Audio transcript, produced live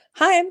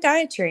Hi, I'm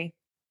Gayatri.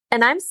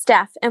 And I'm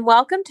Steph, and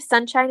welcome to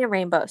Sunshine and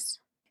Rainbows.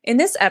 In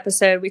this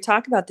episode, we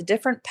talk about the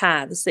different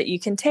paths that you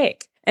can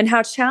take and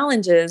how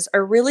challenges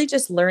are really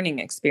just learning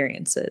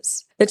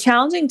experiences. The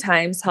challenging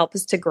times help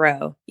us to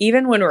grow,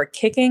 even when we're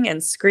kicking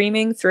and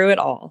screaming through it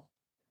all.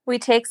 We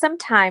take some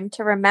time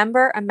to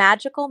remember a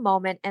magical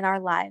moment in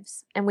our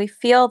lives, and we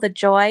feel the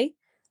joy,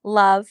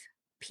 love,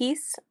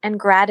 peace, and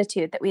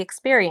gratitude that we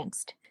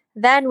experienced.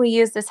 Then we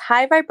use this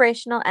high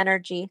vibrational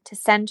energy to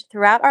send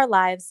throughout our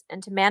lives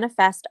and to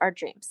manifest our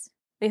dreams.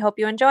 We hope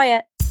you enjoy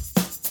it.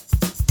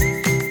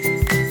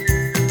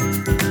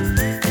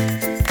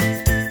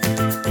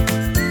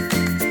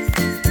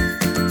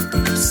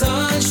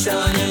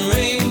 Sunshine and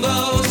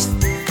rainbows.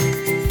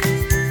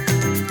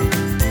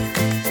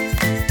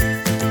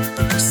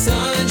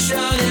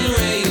 Sunshine and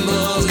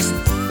rainbows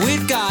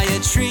with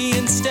Gayatri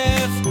and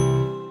Steph.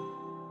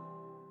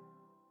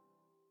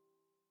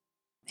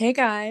 Hey,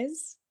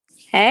 guys.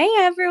 Hey,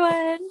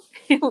 everyone.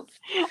 I feel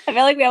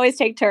like we always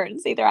take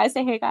turns. Either I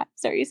say, hey, guys,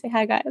 or you say,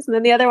 hi, guys. And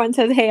then the other one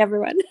says, hey,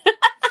 everyone.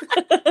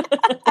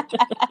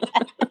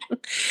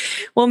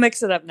 We'll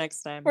mix it up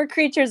next time. We're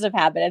creatures of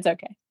habit. It's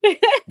okay.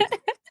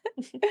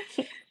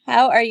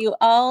 How are you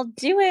all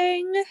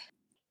doing?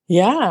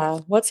 Yeah,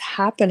 what's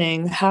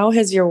happening? How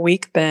has your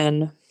week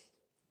been?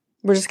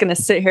 We're just going to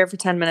sit here for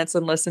 10 minutes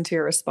and listen to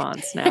your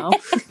response now.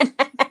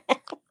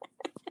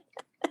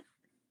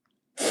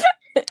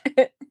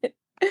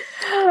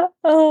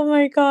 Oh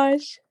my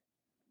gosh.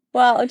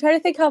 Well, I'm trying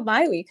to think how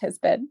my week has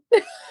been.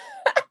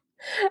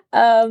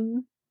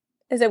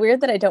 Is it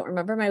weird that I don't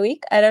remember my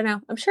week? I don't know.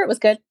 I'm sure it was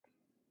good.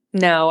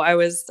 No,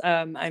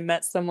 I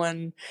met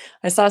someone,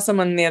 I saw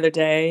someone the other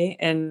day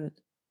and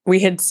we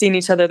had seen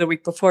each other the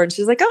week before and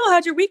she's like, oh,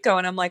 how'd your week go?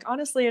 And I'm like,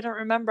 honestly, I don't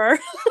remember.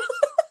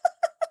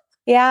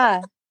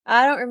 Yeah,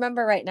 I don't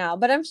remember right now,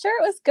 but I'm sure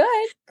it was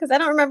good because I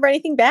don't remember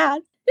anything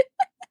bad.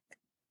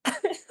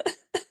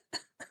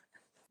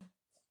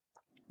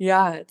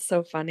 Yeah, it's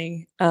so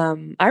funny.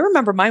 I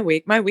remember my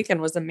week. My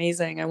weekend was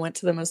amazing. I went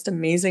to the most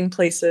amazing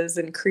places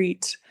in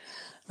Crete.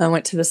 I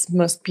went to this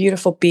most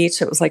beautiful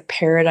beach. It was like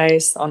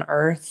paradise on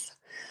earth.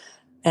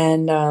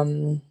 And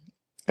it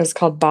was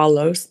called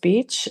Balos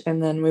Beach.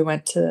 And then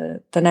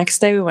the next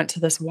day we went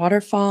to this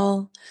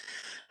waterfall.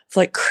 It's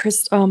like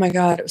oh my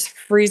God, it was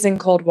freezing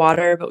cold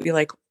water, but we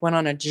like went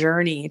on a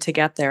journey to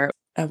get there.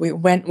 We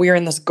were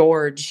in this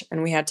gorge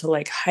and we had to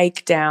like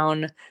hike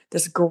down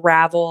this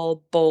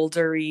gravel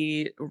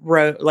bouldery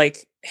road,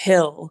 like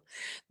hill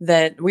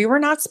that we were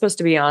not supposed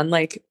to be on.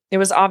 Like it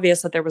was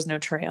obvious that there was no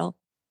trail,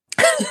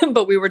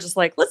 but we were just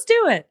like, let's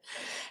do it.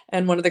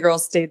 And one of the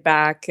girls stayed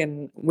back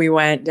and we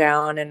went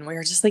down and we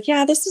were just like,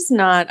 yeah,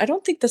 I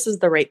don't think this is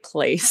the right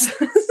place.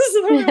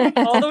 So we went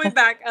all the way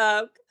back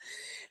up.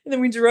 And then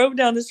we drove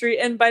down the street.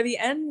 And by the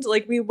end,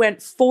 like we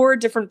went 4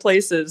 different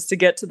places to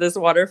get to this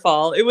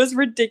waterfall. It was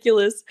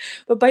ridiculous.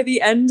 But by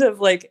the end of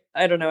like,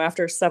 I don't know,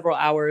 after several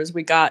hours,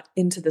 we got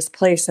into this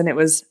place and it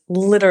was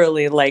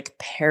literally like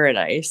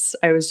paradise.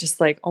 I was just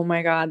like, oh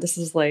my God, this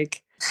is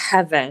like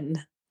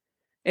heaven.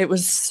 It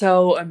was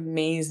so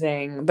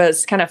amazing. But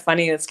it's kind of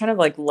funny. It's kind of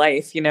like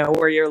life,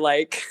 where you're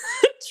like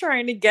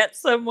trying to get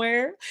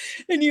somewhere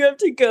and you have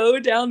to go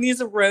down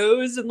these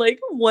roads and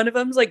like one of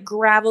them's like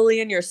gravelly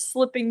and you're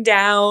slipping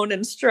down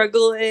and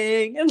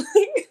struggling and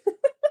like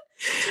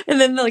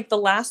and then like the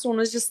last one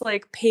was just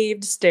like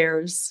paved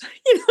stairs.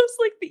 It's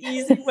like the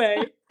easy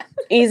way.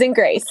 Ease and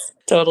grace.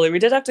 Totally. We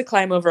did have to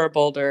climb over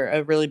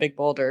a really big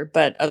boulder,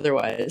 but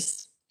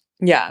otherwise,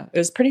 yeah, it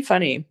was pretty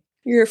funny.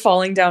 You're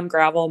falling down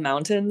gravel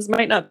mountains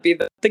might not be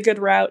the good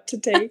route to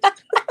take.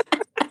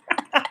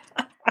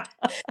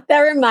 That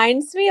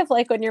reminds me of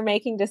like when you're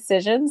making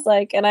decisions,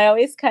 like, and I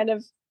always kind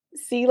of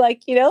see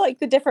like, like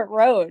the different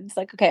roads,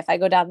 like, okay, if I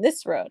go down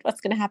this road,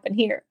 what's going to happen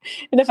here?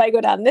 And if I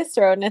go down this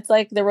road and it's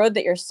like the road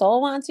that your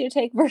soul wants you to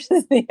take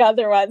versus the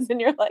other ones.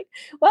 And you're like,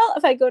 well,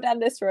 if I go down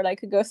this road, I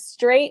could go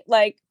straight,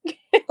 like,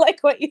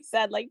 like what you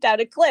said, like down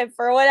a cliff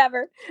or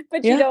whatever,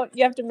 but you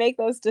have to make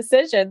those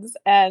decisions.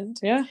 And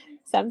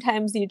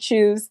sometimes you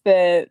choose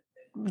the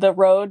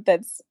road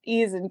that's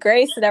ease and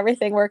grace and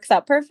everything works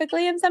out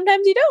perfectly. And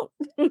sometimes you don't.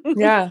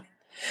 Yeah.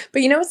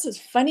 But it's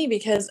funny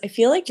because I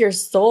feel like your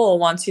soul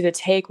wants you to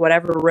take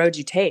whatever road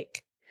you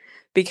take,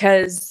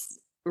 because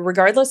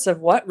regardless of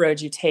what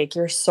road you take,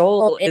 your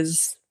soul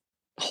is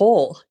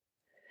whole.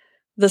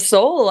 The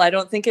soul, I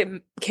don't think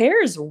it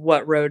cares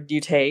what road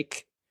you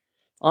take,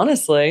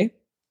 honestly.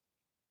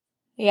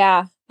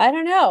 Yeah. I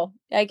don't know.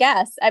 I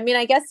guess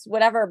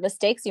whatever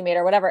mistakes you made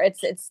or whatever,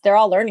 they're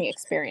all learning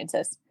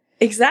experiences.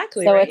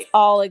 Exactly. So right? It's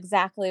all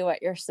exactly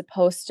what you're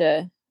supposed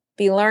to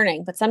be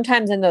learning. But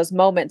sometimes in those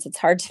moments, it's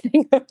hard to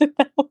think of it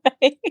that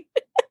way.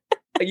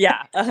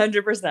 Yeah,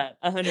 100%.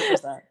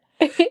 100%.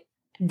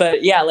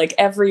 But yeah, like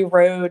every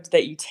road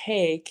that you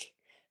take,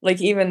 like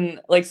even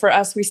like for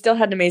us, we still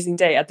had an amazing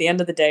day. At the end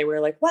of the day, we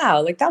were like,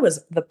 wow, like that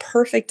was the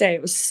perfect day.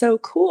 It was so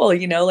cool.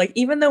 Like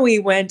even though we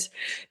went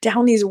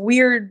down these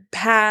weird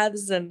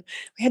paths and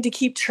we had to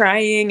keep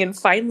trying and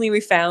finally we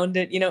found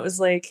it, it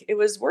was like, it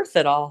was worth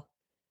it all,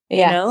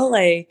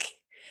 like,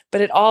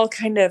 but it all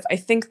kind of, I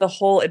think the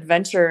whole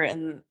adventure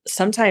and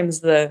sometimes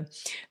the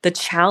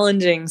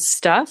challenging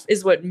stuff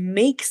is what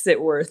makes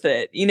it worth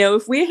it. You know,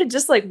 if we had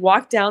just like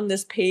walked down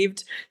this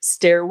paved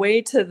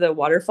stairway to the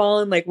waterfall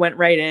and like went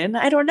right in,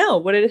 I don't know,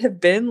 would it have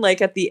been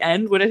like at the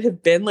end, would it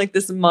have been like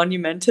this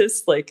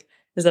monumentous, like,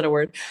 is that a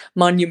word?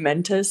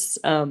 Monumentous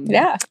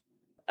Yeah.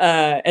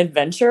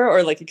 adventure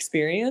or like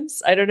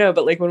experience? I don't know,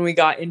 but like when we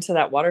got into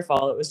that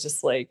waterfall, it was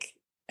just like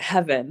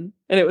heaven,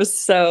 and it was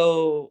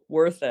so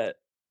worth it.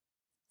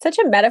 Such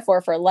a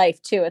metaphor for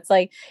life too. It's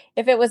like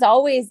if it was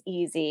always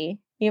easy,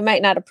 you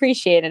might not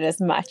appreciate it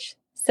as much.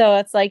 So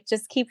it's like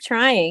just keep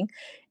trying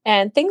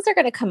and things are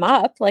going to come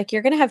up. Like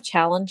you're going to have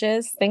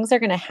challenges, things are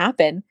going to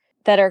happen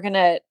that are going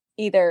to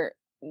either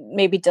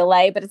maybe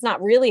delay, but it's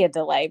not really a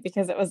delay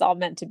because it was all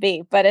meant to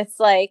be. But it's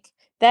like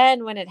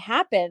then when it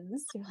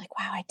happens, you're like,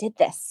 wow, I did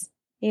this.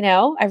 You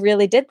know, I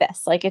really did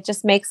this. Like it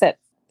just makes it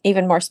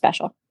even more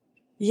special.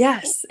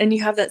 Yes, and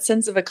you have that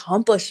sense of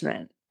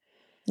accomplishment.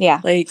 Yeah.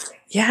 Like,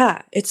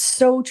 yeah, it's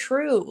so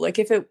true. Like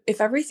if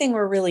everything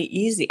were really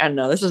easy, I don't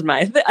know, this is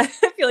my I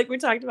feel like we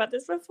talked about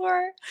this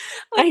before.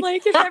 I'm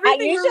like, if everything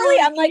were usually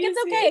really I'm like, easy,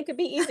 it's okay, it could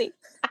be easy.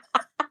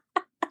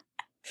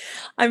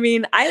 I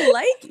mean, I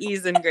like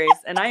ease and grace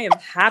and I am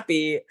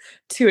happy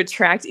to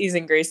attract ease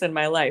and grace in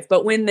my life.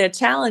 But when the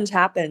challenge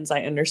happens,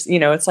 I understand, you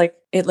know, it's like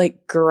it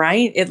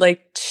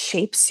like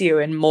shapes you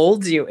and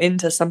molds you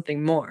into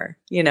something more,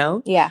 you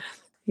know? Yeah.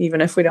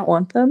 Even if we don't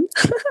want them.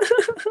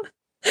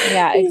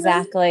 Yeah,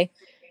 exactly.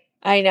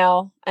 I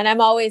know. And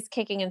I'm always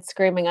kicking and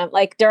screaming. I'm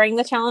like during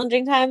the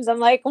challenging times, I'm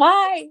like,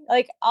 why?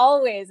 Like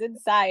always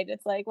inside.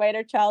 It's like my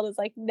inner child is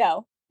like,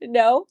 no,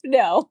 no,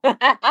 no.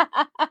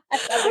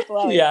 That's like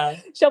Chloe. Yeah.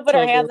 She'll put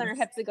her hands totally. on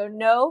her hips and go,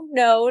 no,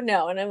 no,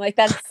 no. And I'm like,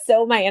 that's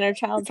so my inner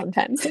child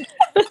sometimes.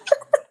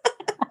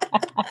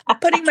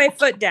 Putting my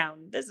foot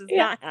down. This is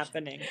Yeah. not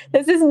happening.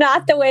 This is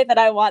not the way that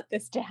I want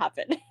this to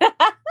happen.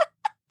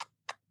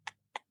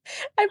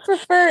 I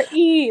prefer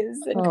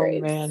ease and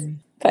grace.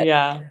 Man. But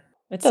yeah.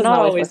 It's doesn't not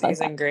always always work like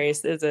ease and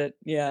grace, is it?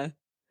 Yeah. Do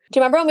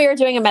you remember when we were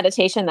doing a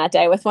meditation that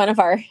day with one of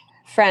our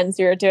friends?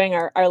 We were doing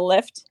our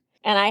lift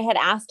and I had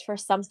asked for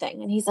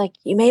something and he's like,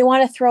 you may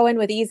want to throw in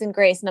with ease and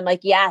grace. And I'm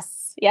like,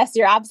 yes,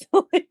 you're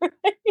absolutely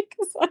right.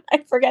 Because when I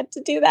forget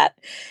to do that,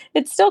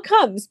 it still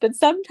comes, but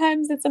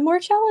sometimes it's a more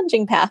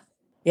challenging path.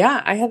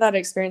 Yeah. I had that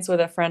experience with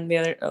a friend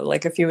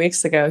like a few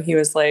weeks ago. He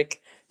was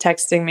like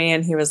texting me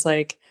and he was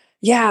like,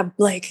 yeah,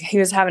 like he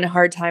was having a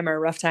hard time or a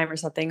rough time or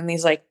something. And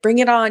he's like, bring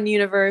it on,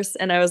 universe.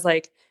 And I was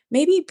like,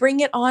 maybe bring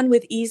it on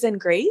with ease and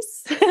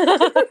grace.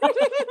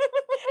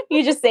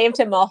 You just saved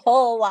him a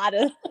whole lot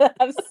of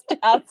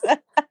stuff.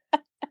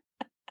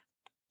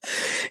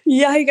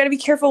 Yeah, you got to be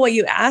careful what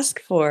you ask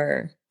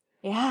for.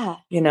 Yeah,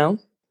 You know,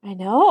 I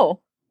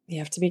know. you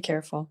have to be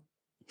careful.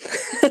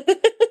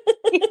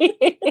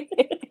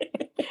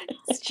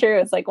 It's true.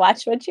 It's like,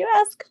 watch what you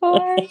ask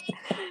for.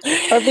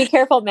 Or be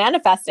careful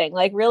manifesting.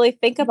 Like, really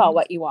think about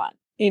what you want,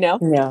 you know,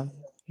 Yeah.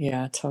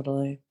 Yeah,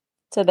 totally.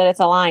 so that it's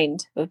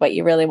aligned with what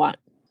you really want.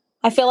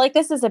 I feel like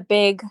this is a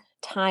big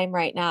time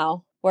right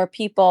now where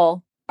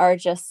people are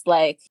just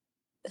like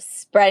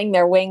spreading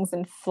their wings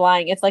and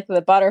flying. It's like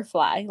the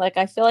butterfly. Like,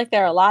 I feel like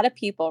there are a lot of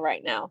people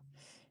right now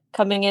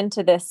coming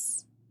into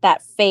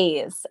that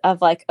phase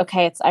of like,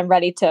 okay, I'm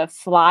ready to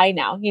fly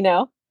now, you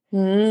know?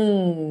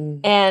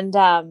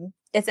 And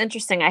it's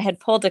interesting. I had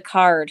pulled a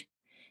card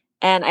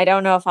and I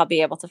don't know if I'll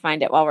be able to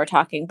find it while we're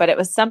talking, but it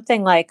was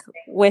something like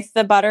with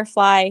the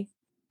butterfly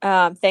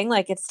thing,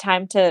 like it's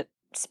time to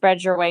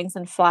spread your wings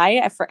and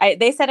fly.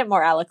 They said it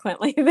more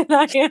eloquently than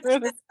I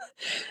am.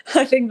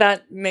 I think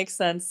that makes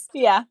sense.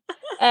 Yeah.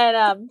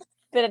 And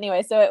but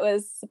anyway,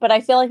 but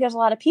I feel like there's a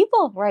lot of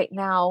people right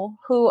now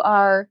who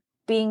are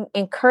being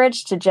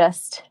encouraged to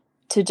just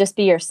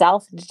be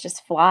yourself and to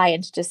just fly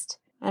and to just,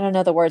 I don't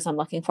know the words I'm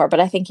looking for,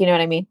 but I think you know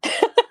what I mean.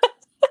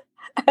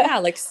 Yeah,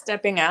 like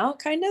stepping out,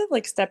 kind of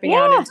like stepping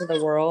out into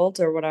the world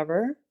or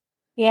whatever.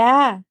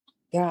 Yeah.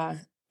 Yeah.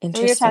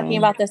 Interesting. We were talking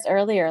about this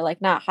earlier,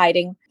 like not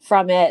hiding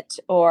from it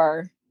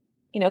or,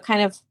 you know,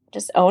 kind of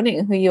just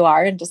owning who you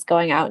are and just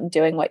going out and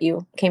doing what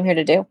you came here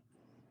to do.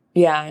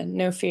 Yeah,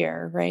 no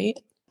fear, right?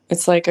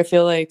 It's like, I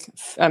feel like,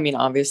 I mean,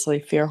 obviously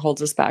fear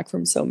holds us back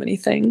from so many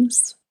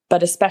things,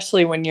 but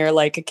especially when you're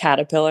like a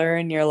caterpillar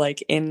and you're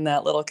like in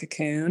that little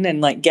cocoon and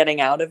like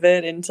getting out of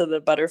it into the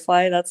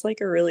butterfly, that's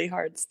like a really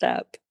hard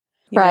step.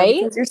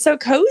 Right? Because you're so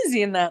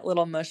cozy in that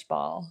little mush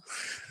ball.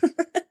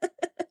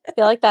 I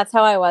feel like that's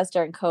how I was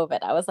during COVID.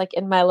 I was like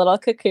in my little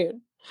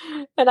cocoon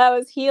and I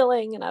was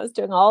healing and I was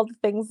doing all the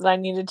things that I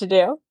needed to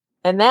do.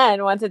 And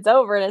then once it's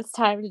over and it's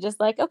time to just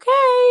like,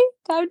 okay,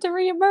 time to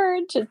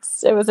reemerge.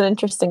 It was an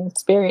interesting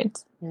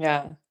experience.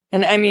 Yeah.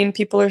 And I mean,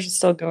 people are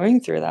still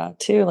going through that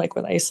too, like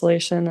with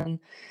isolation and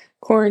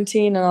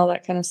quarantine and all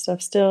that kind of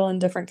stuff still in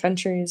different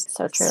countries.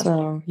 So true.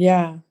 So,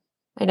 yeah.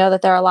 I know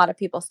that there are a lot of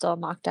people still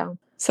in lockdown.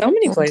 So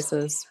many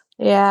places.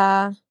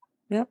 Yeah.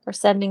 Yep. We're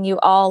sending you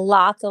all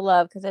lots of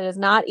love because it is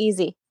not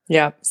easy.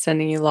 Yep.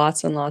 Sending you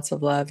lots and lots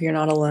of love. You're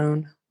not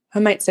alone. I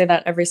might say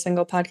that every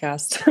single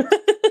podcast.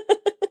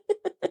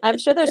 I'm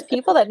sure there's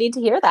people that need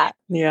to hear that.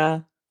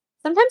 Yeah.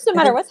 Sometimes no I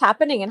matter think, what's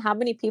happening and how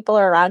many people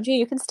are around you,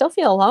 you can still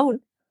feel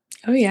alone.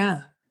 oh,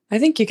 yeah. I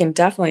think you can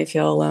definitely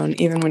feel alone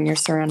even when you're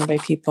surrounded by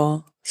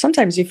people.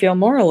 Sometimes you feel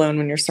more alone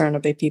when you're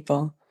surrounded by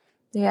people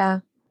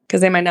Yeah.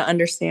 because they might not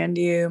understand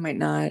you, might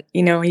not,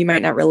 you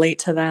might not relate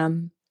to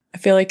them. I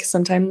feel like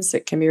sometimes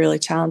it can be really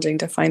challenging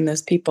to find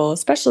those people,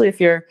 especially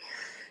if you're,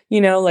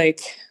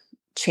 like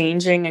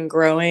changing and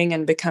growing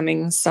and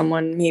becoming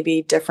someone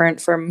maybe different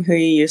from who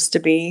you used to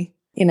be,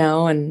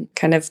 and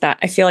kind of that.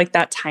 I feel like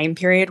that time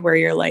period where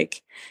you're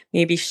like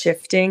maybe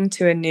shifting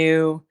to a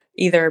new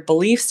either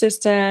belief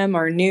system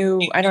or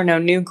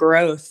new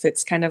growth.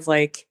 It's kind of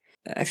like,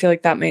 I feel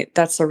like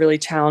that's a really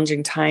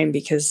challenging time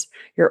because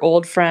your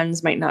old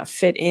friends might not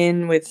fit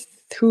in with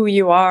who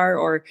you are,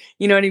 or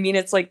you know what I mean?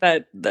 It's like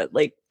that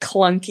like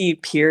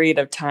clunky period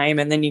of time,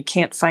 and then you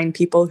can't find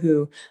people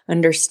who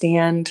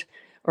understand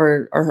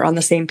or are on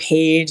the same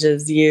page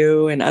as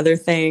you and other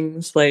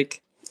things.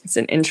 Like, it's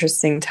an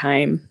interesting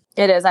time.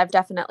 It is. I've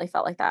definitely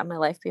felt like that in my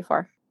life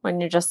before,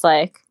 when you're just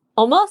like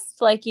almost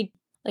like you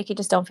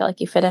just don't feel like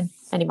you fit in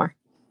anymore.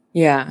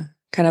 Yeah.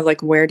 Kind of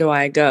like, where do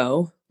I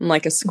go? I'm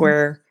like a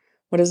square,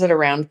 what is it, a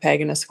round peg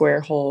in a square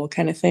hole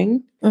kind of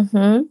thing.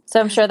 Mm-hmm. So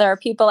I'm sure there are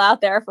people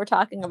out there, if we're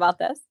talking about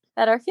this,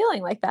 that are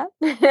feeling like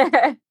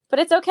that. But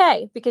it's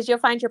okay, because you'll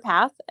find your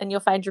path and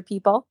you'll find your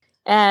people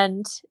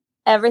and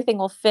everything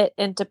will fit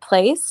into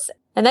place.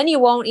 And then you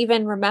won't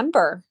even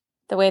remember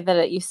the way that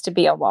it used to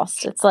be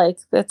almost. It's like,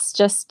 it's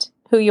just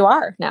who you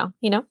are now,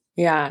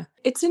 Yeah.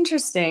 It's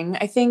interesting.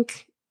 I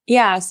think,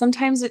 yeah,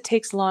 sometimes it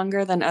takes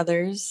longer than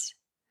others.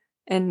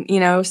 And,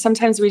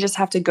 sometimes we just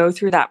have to go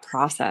through that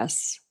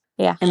process.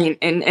 Yeah. I mean,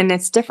 and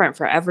it's different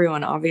for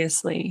everyone,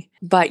 obviously.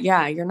 But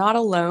yeah, you're not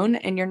alone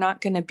and you're not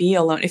going to be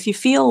alone. If you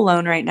feel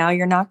alone right now,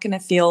 you're not going to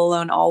feel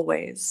alone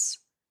always.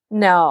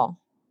 No.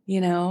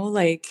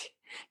 Like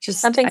just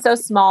something so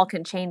small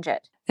can change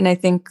it. And I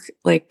think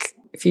like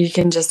if you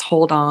can just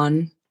hold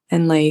on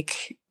and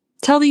like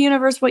tell the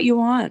universe what you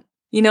want.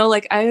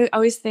 Like I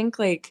always think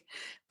like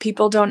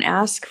people don't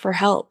ask for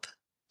help,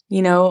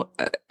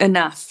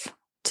 enough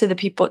to the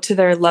people, to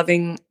their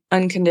loving,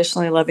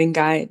 unconditionally loving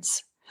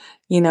guides.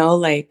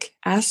 Like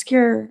ask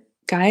your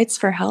guides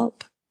for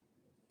help.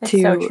 It's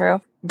to so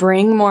true.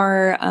 bring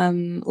more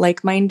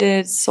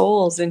like-minded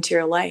souls into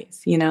your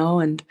life,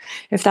 and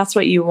if that's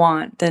what you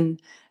want, then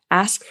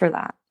ask for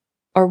that.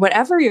 Or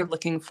whatever you're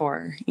looking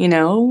for,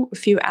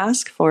 if you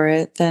ask for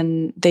it,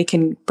 then they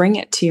can bring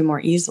it to you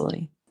more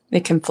easily.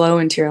 It can flow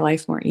into your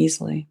life more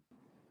easily.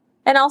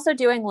 And also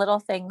doing little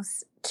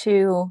things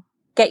to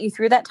get you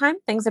through that time,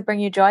 things that bring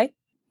you joy.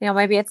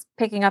 Maybe it's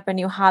picking up a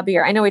new hobby,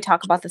 or I know we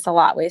talk about this a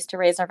lot, ways to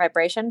raise our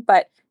vibration,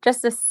 but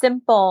just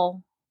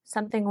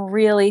something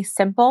really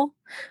simple.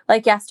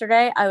 Like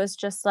yesterday, I was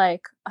just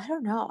like, I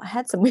don't know, I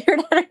had some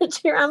weird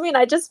energy around me and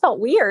I just felt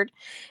weird.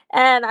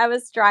 And I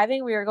was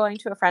driving, we were going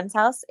to a friend's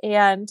house,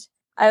 and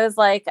I was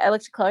like, I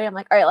looked at Chloe, I'm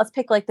like, all right, let's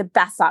pick like the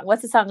best song.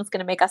 What's the song that's going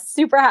to make us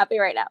super happy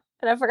right now?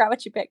 And I forgot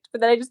what she picked,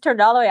 but then I just turned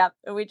it all the way up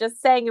and we just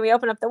sang and we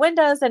opened up the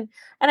windows and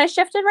I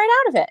shifted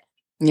right out of it.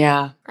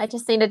 Yeah. I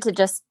just needed to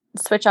just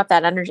switch up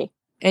that energy.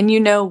 And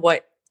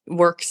what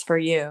works for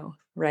you,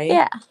 right?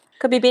 Yeah.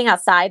 Could be being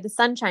outside. The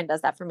sunshine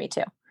does that for me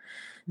too.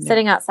 Yeah.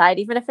 Sitting outside,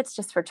 even if it's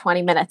just for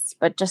 20 minutes,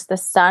 but just the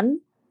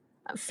sun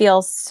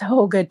feels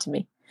so good to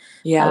me.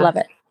 Yeah. I love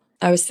it.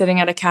 I was sitting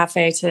at a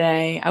cafe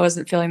today. I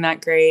wasn't feeling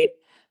that great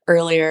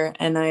earlier,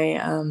 and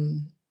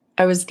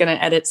I was going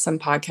to edit some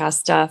podcast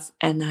stuff,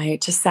 and I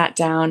just sat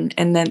down,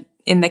 and then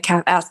in the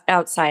cafe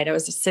outside, I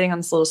was just sitting on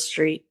this little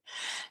street,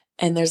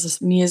 and there's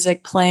this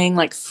music playing,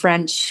 like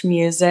French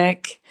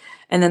music.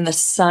 And then the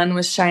sun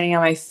was shining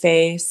on my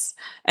face,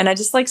 and I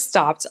just like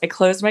stopped. I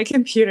closed my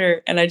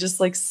computer and I just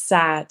like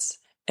sat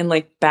and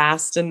like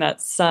basked in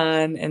that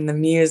sun and the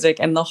music,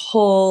 and the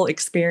whole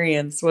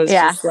experience was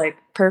just like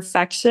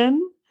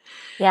perfection.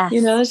 Yeah.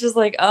 It's just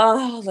like,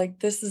 oh, like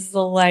this is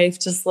the life,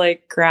 just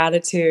like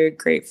gratitude,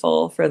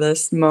 grateful for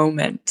this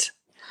moment.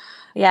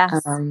 Yeah.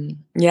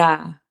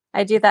 Yeah.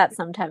 I do that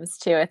sometimes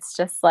too. It's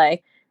just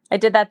like, I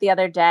did that the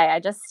other day.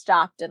 I just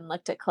stopped and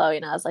looked at Chloe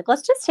and I was like,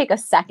 let's just take a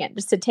second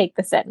just to take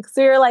this in. Because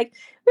we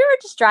were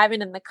just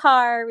driving in the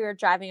car. We were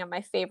driving on my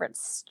favorite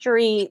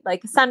street.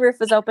 Like the sunroof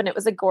was open. It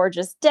was a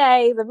gorgeous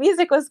day. The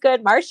music was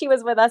good. Marshy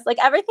was with us. Like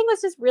everything was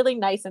just really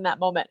nice in that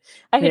moment.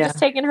 I had just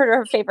taken her to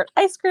her favorite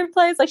ice cream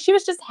place. Like she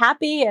was just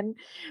happy. And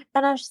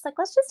I was just like,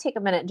 let's just take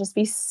a minute and just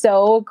be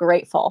so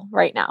grateful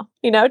right now,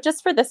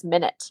 just for this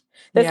minute,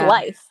 this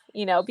life,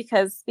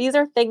 because these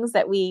are things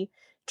that we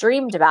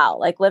dreamed about,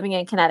 like living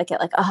in Connecticut,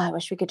 like, oh, I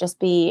wish we could just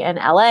be in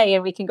LA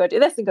and we can go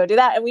do this and go do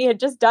that. And we had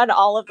just done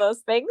all of those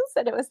things.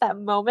 And it was that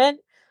moment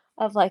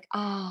of like,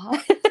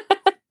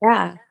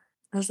 Yeah.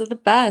 Those are the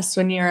best,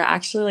 when you're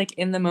actually like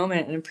in the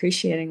moment and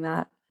appreciating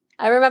that.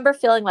 I remember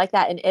feeling like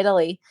that in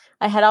Italy.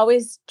 I had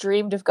always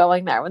dreamed of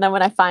going there. And then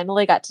when I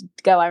finally got to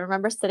go, I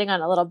remember sitting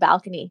on a little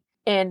balcony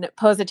in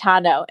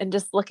Positano and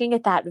just looking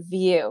at that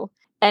view.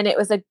 And it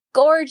was a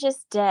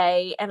gorgeous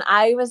day. And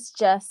I was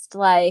just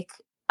like,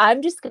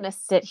 I'm just going to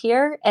sit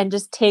here and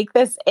just take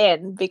this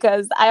in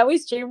because I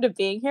always dreamed of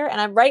being here.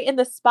 And I'm right in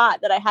the spot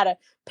that I had a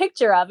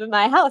picture of in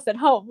my house at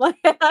home. Like,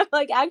 I'm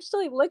like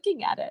actually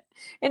looking at it.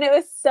 And it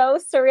was so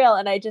surreal.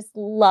 And I just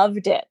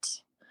loved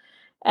it.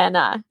 And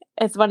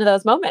it's one of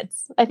those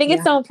moments. I think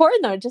it's Yeah. so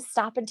important, though, to just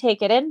stop and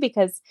take it in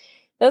because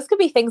those could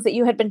be things that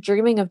you had been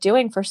dreaming of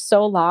doing for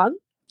so long.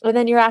 And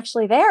then you're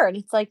actually there. And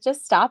it's like,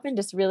 just stop and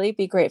just really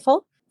be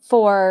grateful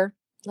for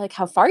like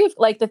how far you've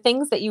like the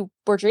things that you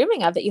were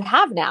dreaming of that you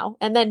have now.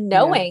 And then Yeah.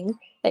 knowing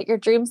that your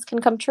dreams can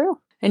come true.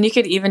 And you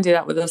could even do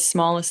that with the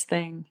smallest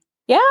thing.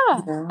 Yeah,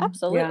 Yeah.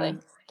 absolutely.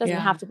 Doesn't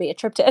Yeah. have to be a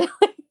trip to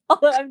Italy.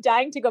 Although I'm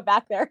dying to go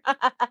back there.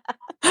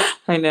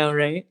 I know,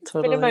 right? It's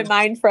been in my Totally.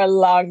 mind for a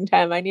long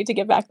time. I need to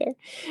get back there.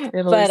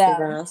 Italy's But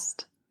the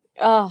best.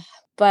 oh,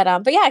 but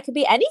yeah, it could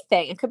be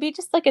anything. It could be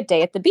just like a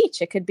day at the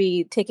beach. It could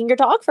be taking your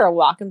dog for a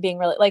walk and being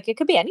really like it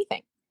could be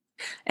anything.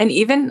 And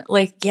even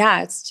like,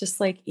 yeah, it's just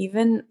like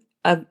even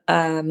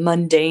a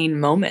mundane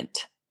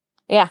moment.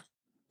 Yeah.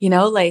 You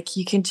know, like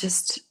you can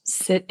just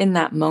sit in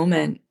that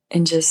moment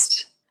and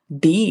just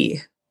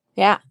be.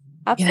 Yeah.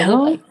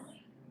 Absolutely. You know?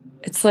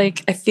 It's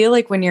like I feel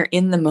like when you're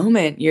in the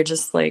moment, you're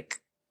just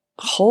like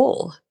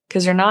whole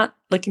because you're not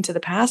looking to the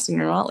past and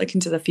you're not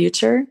looking to the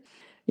future.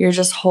 You're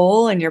just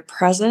whole and you're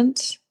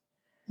present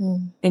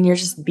and you're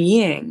just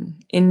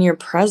being in your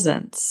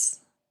presence.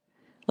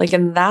 Like,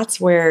 and that's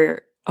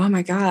where, oh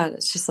my God,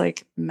 it's just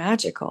like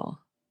magical.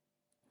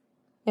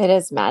 It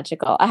is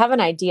magical. I have an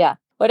idea.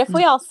 What if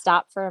we all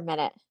stop for a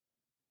minute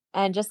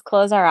and just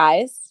close our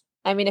eyes?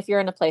 I mean, if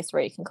you're in a place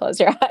where you can close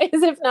your eyes,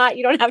 if not,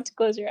 you don't have to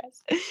close your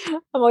eyes.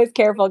 I'm always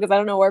careful because I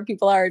don't know where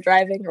people are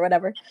driving or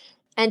whatever.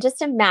 And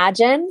just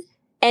imagine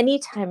any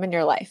time in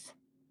your life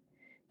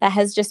that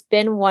has just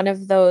been one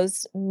of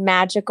those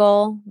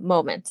magical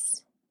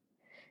moments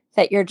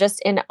that you're just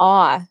in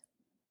awe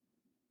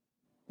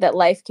that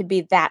life could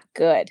be that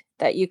good,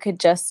 that you could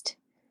just,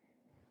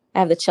 I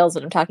have the chills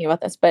when I'm talking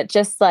about this, but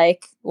just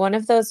like one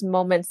of those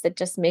moments that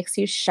just makes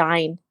you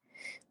shine,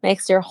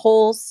 makes your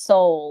whole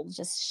soul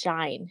just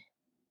shine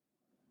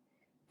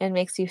and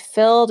makes you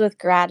filled with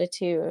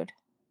gratitude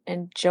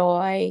and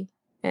joy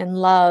and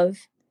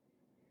love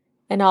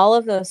and all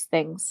of those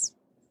things.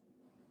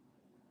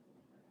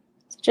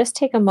 So just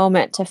take a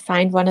moment to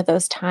find one of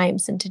those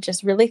times and to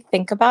just really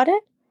think about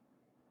it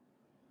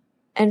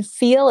and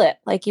feel it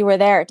like you were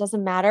there. It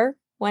doesn't matter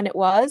when it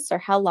was or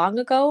how long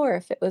ago or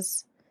if it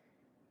was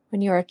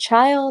when you were a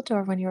child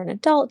or when you were an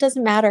adult, it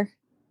doesn't matter.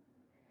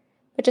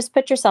 But just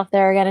put yourself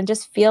there again and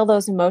just feel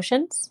those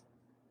emotions.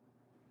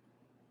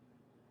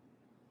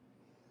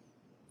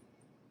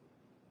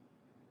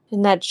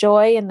 And that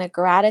joy and the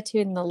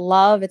gratitude and the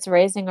love, it's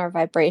raising our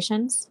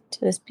vibrations to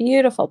this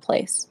beautiful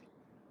place.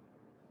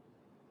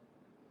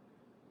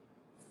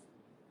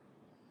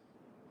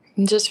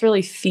 And just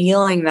really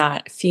feeling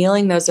that,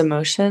 feeling those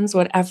emotions,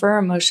 whatever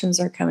emotions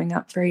are coming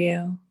up for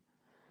you.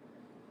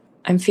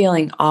 I'm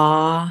feeling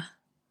awe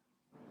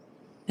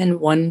and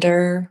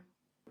wonder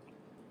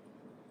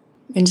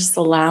and just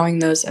allowing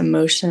those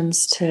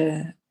emotions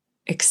to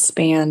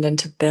expand and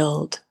to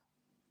build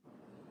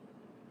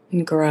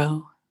and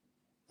grow.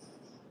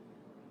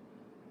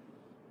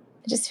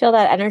 Just feel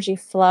that energy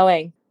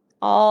flowing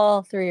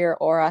all through your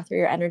aura, through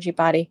your energy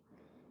body.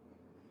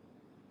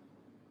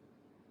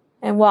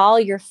 And while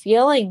you're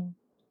feeling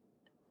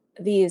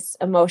these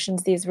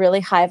emotions, these really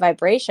high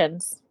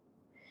vibrations,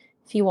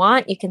 if you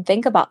want, you can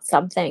think about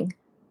something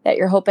that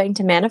you're hoping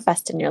to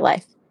manifest in your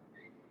life.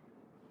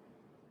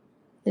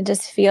 And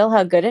just feel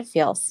how good it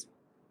feels.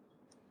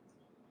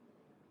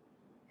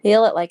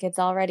 Feel it like it's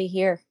already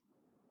here.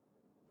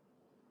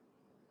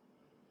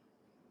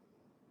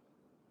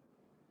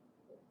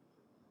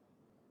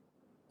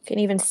 You can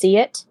even see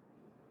it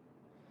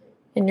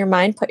in your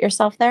mind. Put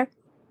yourself there.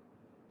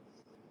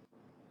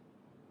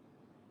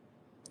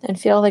 And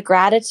feel the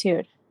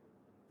gratitude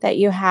that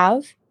you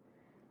have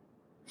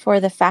for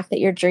the fact that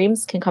your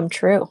dreams can come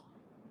true.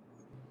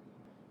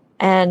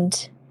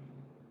 And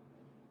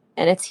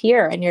it's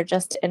here, and you're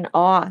just in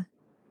awe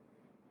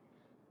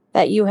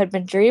that you had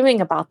been dreaming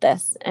about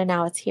this, and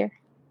now it's here.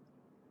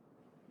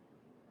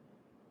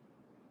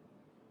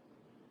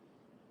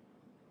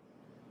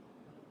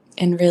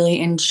 And really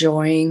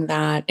enjoying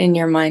that in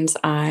your mind's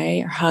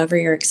eye, or however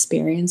you're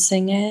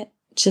experiencing it.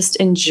 Just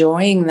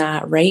enjoying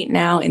that right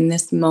now in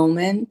this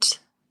moment,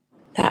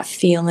 that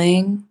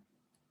feeling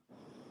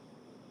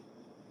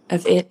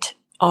of it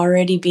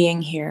already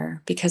being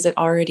here because it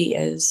already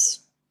is.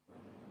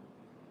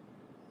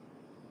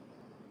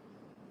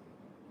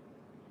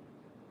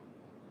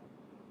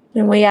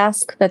 And we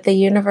ask that the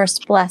universe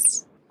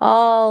bless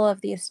all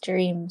of these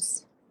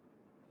dreams.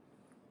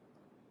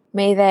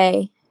 May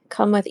they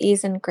come with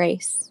ease and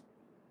grace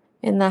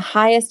in the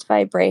highest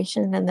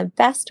vibration and the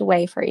best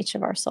way for each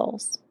of our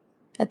souls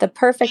at the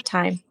perfect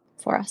time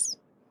for us.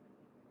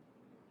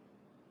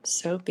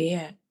 So be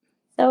it.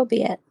 So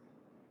be it.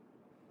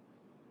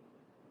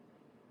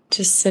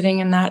 Just sitting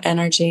in that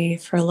energy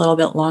for a little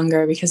bit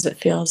longer because it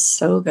feels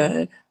so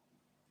good.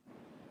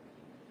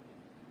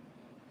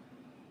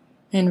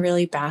 and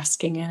really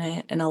basking in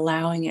it and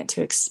allowing it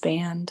to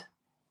expand.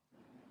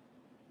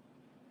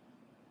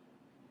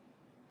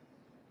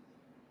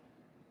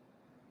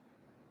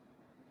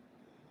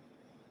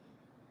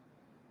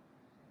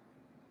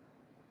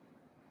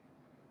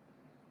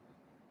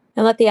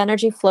 And let the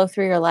energy flow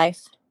through your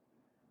life.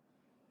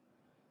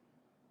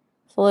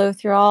 Flow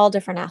through all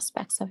different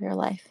aspects of your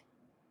life.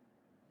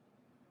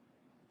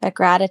 That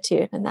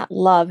gratitude and that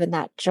love and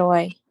that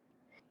joy.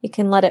 You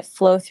can let it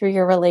flow through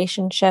your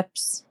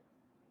relationships.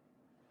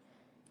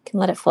 You can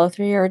let it flow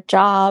through your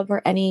job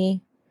or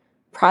any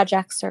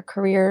projects or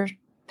career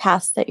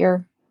paths that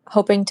you're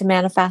hoping to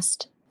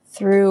manifest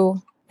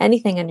through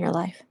anything in your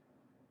life.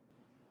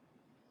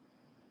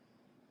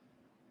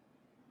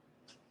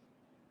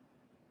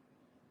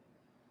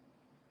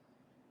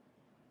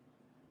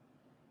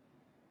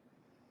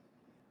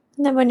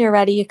 And then when you're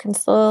ready, you can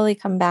slowly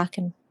come back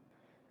and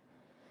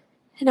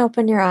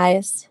open your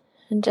eyes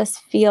and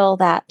just feel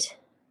that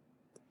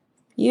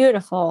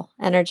beautiful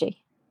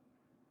energy.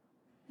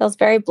 Feels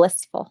very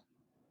blissful.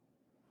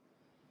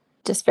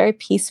 Just very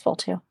peaceful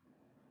too.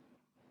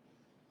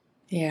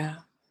 Yeah.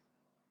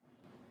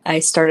 I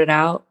started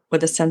out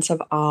with a sense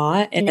of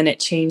awe, and then it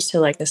changed to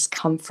like this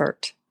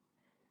comfort.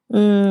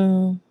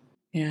 I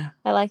Yeah.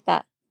 like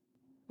that.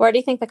 Where do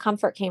you think the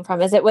comfort came from?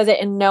 Was it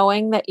in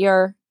knowing that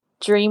your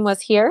dream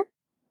was here?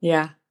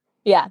 Yeah.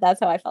 Yeah, that's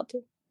how I felt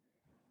too.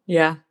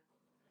 Yeah.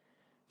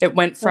 It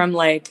went from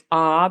like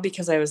awe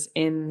because I was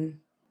in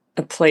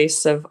a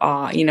place of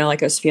awe,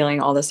 like I was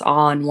feeling all this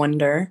awe and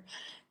wonder.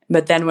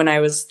 But then when I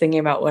was thinking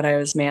about what I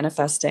was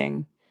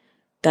manifesting,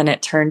 then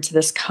it turned to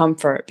this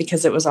comfort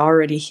because it was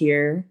already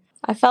here.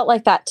 I felt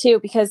like that too,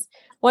 because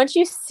once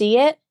you see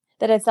it,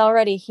 that it's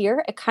already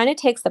here, it kind of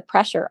takes the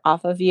pressure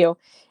off of you,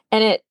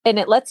 and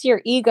it lets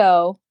your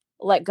ego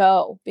let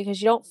go,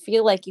 because you don't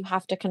feel like you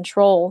have to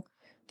control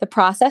the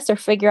process or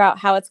figure out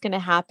how it's going to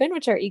happen,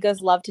 which our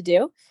egos love to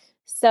do.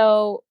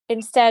 So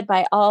instead,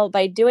 by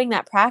doing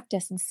that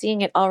practice and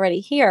seeing it already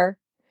here,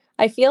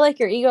 I feel like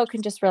your ego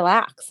can just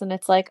relax, and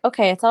it's like,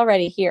 okay, it's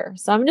already here.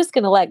 So I'm just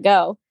going to let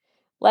go.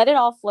 Let it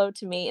all flow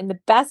to me in the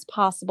best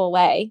possible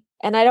way.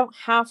 And I don't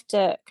have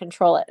to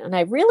control it. And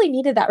I really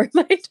needed that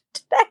reminder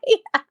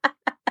today.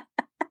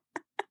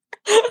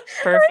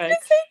 Perfect. I'm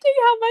just thinking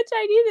how much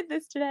I needed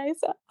this today.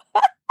 So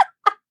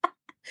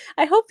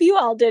I hope you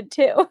all did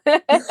too.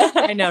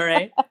 I know,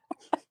 right?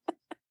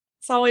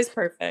 It's always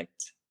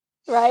perfect.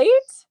 Right?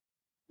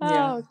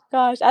 Yeah. Oh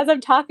gosh. As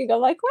I'm talking,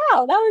 I'm like,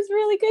 wow, that was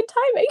really good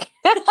timing.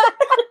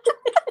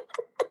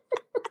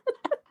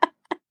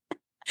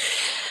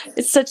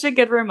 It's such a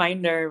good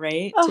reminder,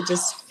 right? To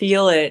just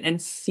feel it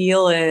and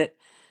feel it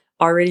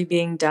already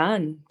being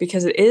done,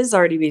 because it is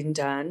already being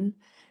done.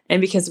 And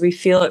because we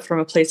feel it from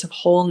a place of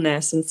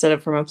wholeness instead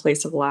of from a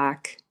place of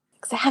lack.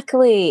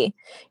 Exactly.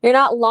 You're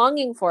not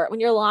longing for it. When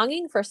you're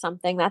longing for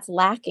something, that's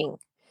lacking.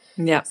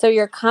 Yeah. So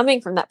you're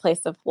coming from that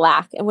place of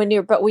lack. And when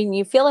you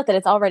feel it, that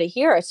it's already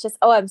here, it's just,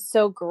 oh, I'm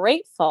so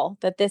grateful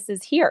that this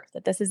is here,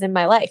 that this is in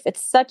my life.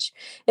 It's such,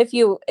 if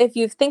you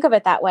think of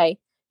it that way,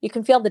 you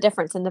can feel the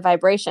difference in the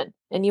vibration,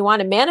 and you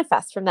want to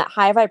manifest from that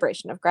high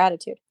vibration of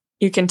gratitude.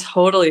 You can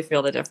totally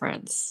feel the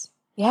difference.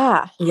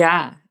 Yeah.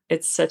 Yeah.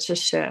 It's such a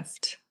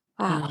shift.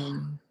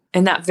 Wow.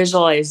 And that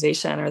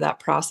visualization or that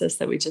process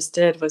that we just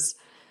did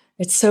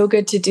it's so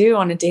good to do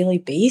on a daily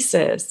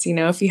basis.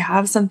 If you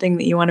have something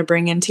that you want to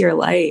bring into your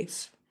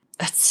life,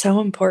 that's so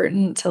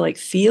important to like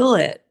feel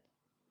it.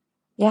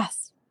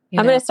 Yes.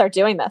 I'm going to start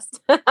doing this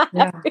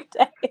every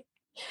day.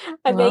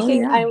 I'm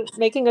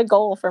making a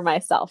goal for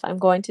myself. I'm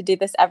going to do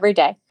this every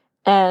day,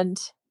 and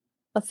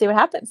let's see what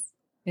happens.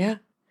 Yeah.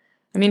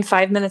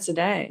 5 minutes a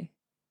day.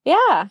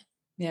 Yeah.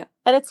 Yeah.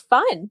 And it's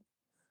fun.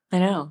 I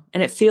know.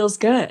 And it feels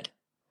good.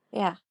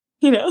 Yeah.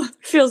 It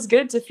feels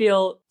good to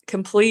feel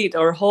complete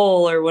or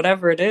whole or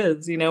whatever it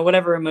is,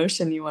 whatever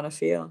emotion you want to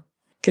feel.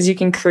 Because you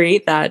can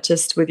create that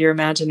just with your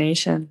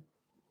imagination.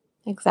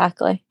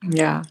 Exactly.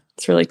 Yeah.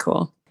 It's really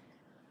cool.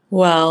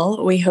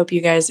 Well, we hope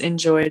you guys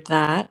enjoyed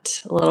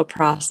that little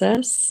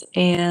process.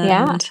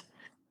 And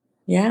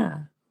yeah.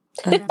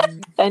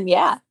 And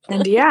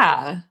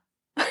yeah.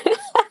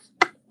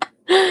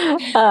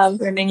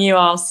 Sending you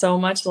all so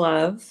much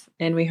love,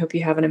 and we hope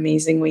you have an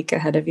amazing week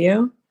ahead of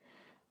you.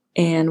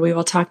 And we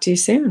will talk to you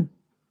soon.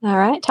 All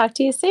right. Talk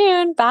to you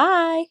soon.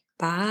 Bye.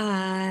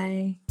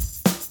 Bye.